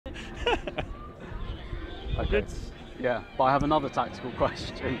Okay. Yeah, but I have another tactical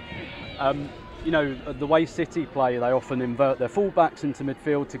question. You know, the way City play, they often invert their fullbacks into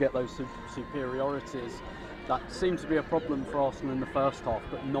midfield to get those superiorities. That seemed to be a problem for Arsenal in the first half,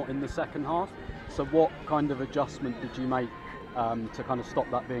 but not in the second half. So what kind of adjustment did you make to kind of stop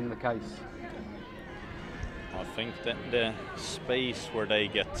that being the case? I think that the space where they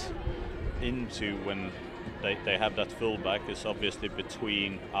get into when they have that fullback is obviously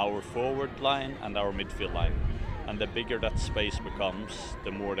between our forward line and our midfield line. And the bigger that space becomes,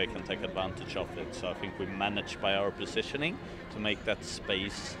 the more they can take advantage of it. So I think we manage by our positioning to make that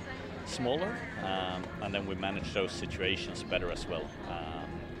space smaller, and then we manage those situations better as well.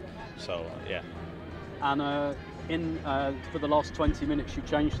 So yeah. And for the last 20 minutes, you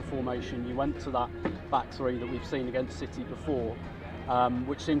changed the formation. You went to that back three that we've seen against City before,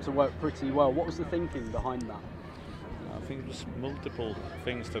 which seemed to work pretty well. What was the thinking behind that? I think there's multiple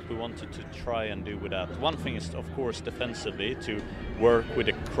things that we wanted to try and do with that. One thing is, of course, defensively to work with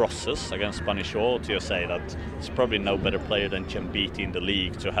the crosses against Spanish to say that it's probably no better player than Jambiti in the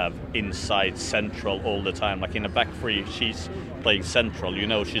league to have inside central all the time. Like in a back three, she's playing central. You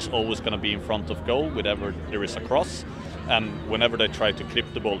know, she's always going to be in front of goal whenever there is a cross. And whenever they try to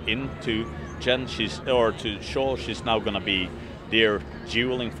clip the ball into Jen, to Shaw, she's now going to be there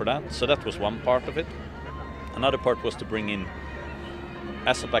dueling for that. So that was one part of it. Another part was to bring in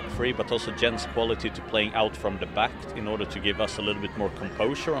as a back three, but also Jen's quality to playing out from the back in order to give us a little bit more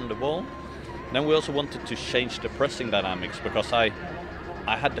composure on the ball. Then we also wanted to change the pressing dynamics, because I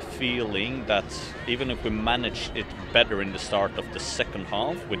had the feeling that even if we managed it better in the start of the second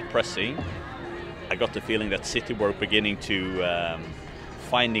half with pressing, I got the feeling that City were beginning to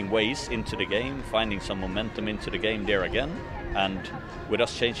finding ways into the game, finding some momentum into the game there again. And with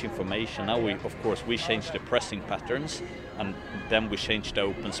us changing formation, now we changed the pressing patterns, and then we changed the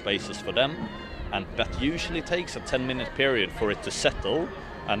open spaces for them. And that usually takes a 10-minute period for it to settle,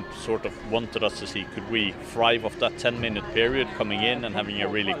 and sort of wanted us to see, could we thrive off that 10-minute period coming in and having a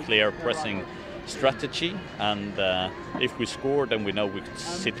really clear pressing strategy. And if we score, then we know we could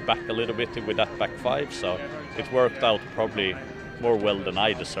sit back a little bit with that back five. So it worked out probably more well than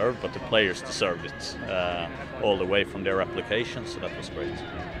I deserved, but the players deserved it all the way from their application, so that was great.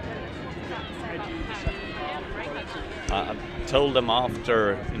 I told them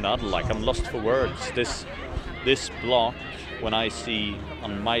after in the huddle, like, I'm lost for words. This block, when I see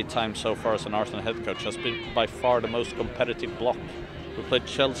on my time so far as an Arsenal head coach, has been by far the most competitive block. We played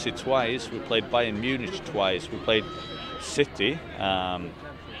Chelsea twice, we played Bayern Munich twice, we played City.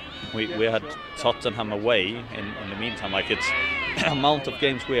 We had Tottenham away in the meantime. Like, it's amount of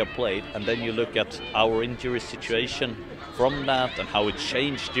games we have played, and then you look at our injury situation from that and how it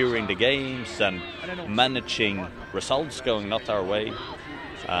changed during the games, and managing results going not our way.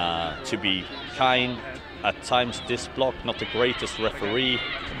 To be kind, at times this block not the greatest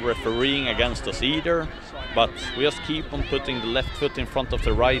refereeing against us either, but we just keep on putting the left foot in front of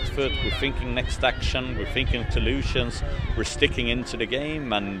the right foot. We're thinking next action, we're thinking solutions, we're sticking into the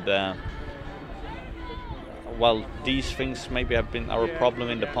game, and while these things maybe have been our problem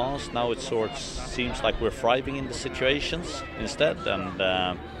in the past, now it sort of seems like we're thriving in the situations instead, and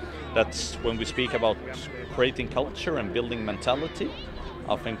that's when we speak about creating culture and building mentality.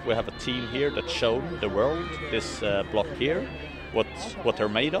 I think we have a team here that showed the world, this block here, what they're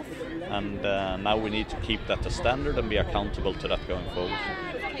made of, and now we need to keep that a standard and be accountable to that going forward.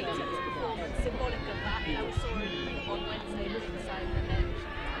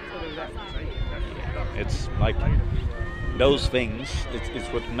 It's like those things, it's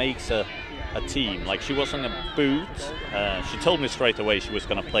what makes a team. Like, she wasn't a boot. She told me straight away she was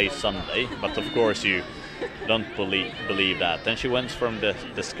going to play Sunday, but of course you don't believe that. Then she went from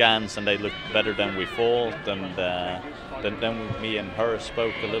the scans and they looked better than we thought, and then me and her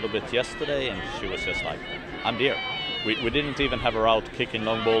spoke a little bit yesterday, and she was just like, I'm dear. We didn't even have her out kicking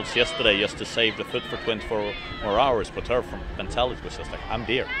long balls yesterday just to save the foot for 24 more hours, but her mentality was just like, I'm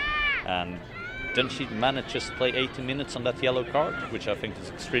dear. And then she manages to play 80 minutes on that yellow card, which I think is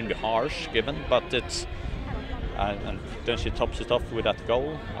extremely harsh given, but it's and then she tops it off with that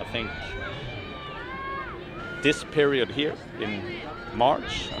goal. I think this period here in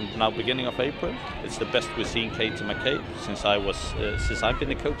March and now beginning of April, it's the best we've seen Katie McCabe since I've been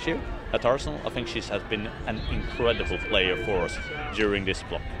the coach here at Arsenal. I think she has been an incredible player for us during this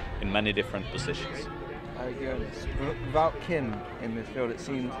block in many different positions. Jonas, without Kim in midfield, it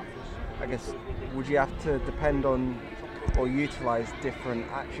seemed, I guess, would you have to depend on or utilise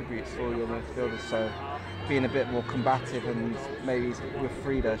different attributes for your midfielders? So being a bit more combative, and maybe with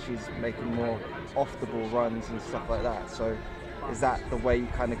Frida, she's making more off-the-ball runs and stuff like that. So is that the way you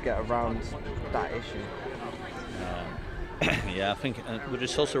kind of get around that issue? Yeah, I think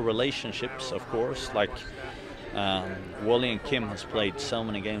there's also relationships, of course. Like Walti and Kim has played so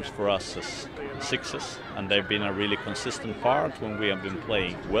many games for us as sixes, and they've been a really consistent part when we have been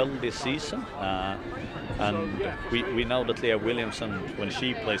playing well this season. And we know that Leah Williamson, when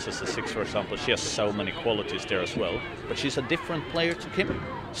she plays as a six, for example, she has so many qualities there as well. But she's a different player to Kim.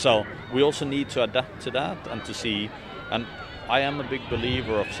 So we also need to adapt to that and to see. And I am a big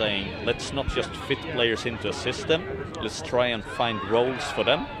believer of saying, let's not just fit players into a system, let's try and find roles for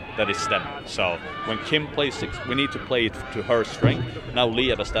them that is them. So when Kim plays six, we need to play it to her strength. Now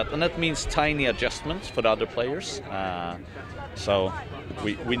Leah does that, and that means tiny adjustments for the other players. So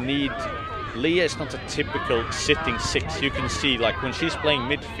we need... Leah is not a typical sitting six. You can see, like, when she's playing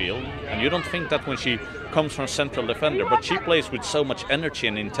midfield, and you don't think that when she comes from central defender, but she plays with so much energy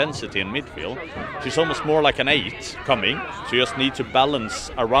and intensity in midfield. She's almost more like an 8 coming, so you just need to balance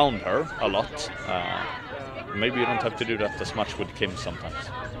around her a lot. Maybe you don't have to do that as much with Kim sometimes.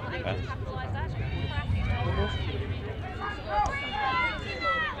 Yeah.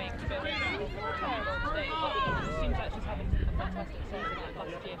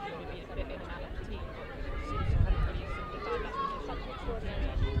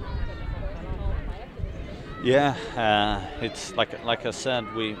 Yeah, it's like I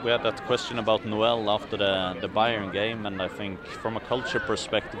said, we had that question about Noelle after the Bayern game, and I think from a culture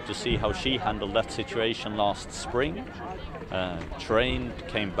perspective, to see how she handled that situation last spring, trained,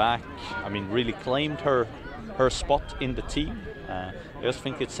 came back, I mean, really claimed her spot in the team. I just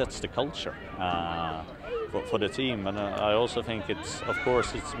think it sets the culture for the team, and I also think it's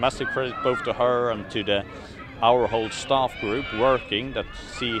massive credit both to her and to our whole staff group working that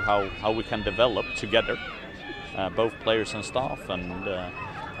see how we can develop together. Both players and staff, and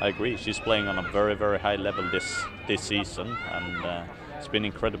I agree, she's playing on a very, very high level this season, and it's been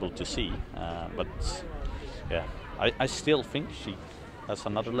incredible to see. But yeah, I still think she has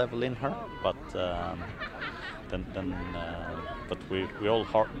another level in her, but but we all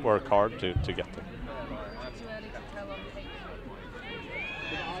work hard to get there.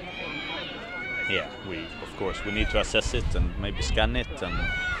 Yeah, of course we need to assess it and maybe scan it and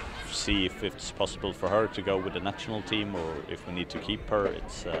see if it's possible for her to go with the national team, or if we need to keep her.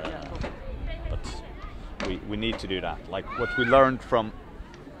 It's but we need to do that. Like what we learned from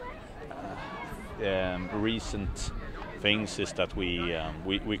recent things is that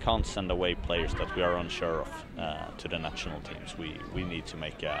we can't send away players that we are unsure of to the national teams. We need to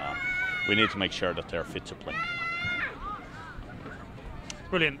make sure that they're fit to play.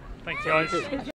 Brilliant. Thank you, guys.